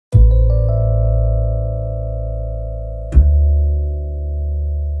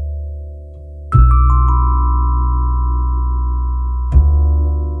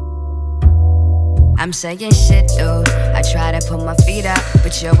I'm saying shit, dude. I try to put my feet up,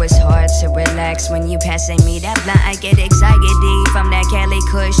 but yo, it's hard to relax when you passing me that blunt. I get anxiety from that Cali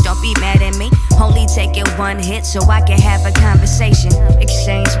Kush. Don't be mad at me. Only taking one hit so I can have a conversation.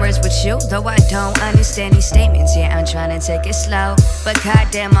 Exchange words with you, though I don't understand these statements. Yeah, I'm trying to take it slow, but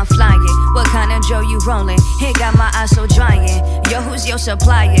goddamn, I'm flying. What kind of Joe you rolling? Here got my eyes so drying. Yo, who's your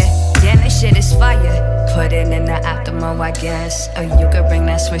supplier? Damn, this shit is fire. Put it in the optimal, I guess. Or you could bring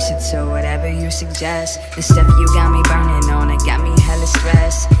that switcher to whatever you suggest. The stuff you got me burning on, it got me hella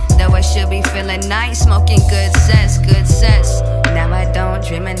stressed. Though I should be feeling nice, smoking good sense, good sense. Now I don't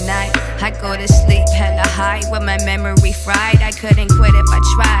dream at night. I go to sleep hella high with my memory fried. I couldn't quit if I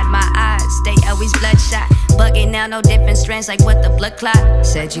tried. My eyes, they always bloodshot. Bugging out, no different strands like what the blood clot.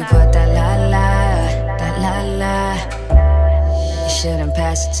 Said you put that la la, that la la. You shouldn't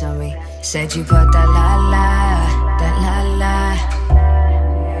pass it to me. Said you put that la la, that la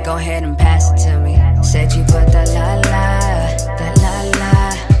la. Go ahead and pass it to me. Said you put that la la, that la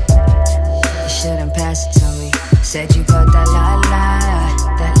la. You shouldn't pass it to me. Said you put that la la,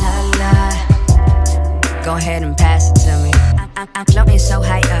 that la la. Go ahead and pass it to me. I'm floating so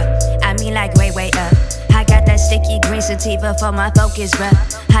high up, I mean like way, way up. I got that sticky green sativa for my focus rep.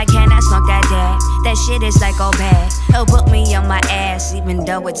 I cannot smoke that dab, that shit is like oh bad. It'll put me on my ass, even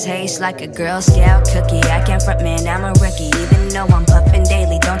though it tastes like a Girl Scout cookie. I can't front, man, I'm a rookie, even though I'm puffing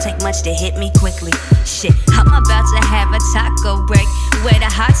daily. Don't take much to hit me quickly. Shit, I'm about to have a taco break where the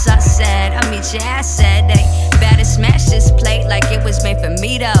hot sauce said I'll meet your ass Saturday. Better smash this plate like it was made for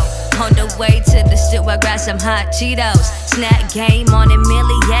me though. On the way to the stew, I grab some hot Cheetos. Snack game on a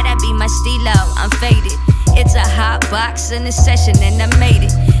milli, yeah, that be my stilo. I'm faded. It's a hot box in the session and I made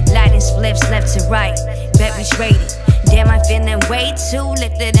it. Lighting spliffs left to right, bet we traded. Damn, I'm feeling way too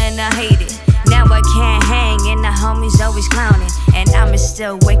lifted and I hate it. Now I can't hang and the homies always clowning. And I'm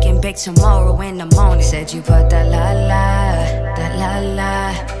still waking big tomorrow in the morning. Said you put that la la, that la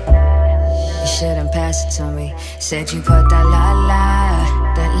la. You shouldn't pass it to me. Said you put that la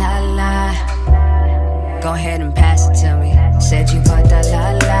la, that la la. Go ahead and pass it to me. Said you put that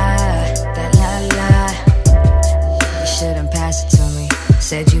la la, that la la. You shouldn't pass it to me.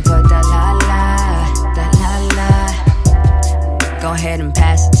 Said you put that la la, that la la. Go ahead and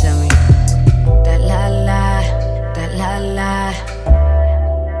pass it to me. That la la, that la la.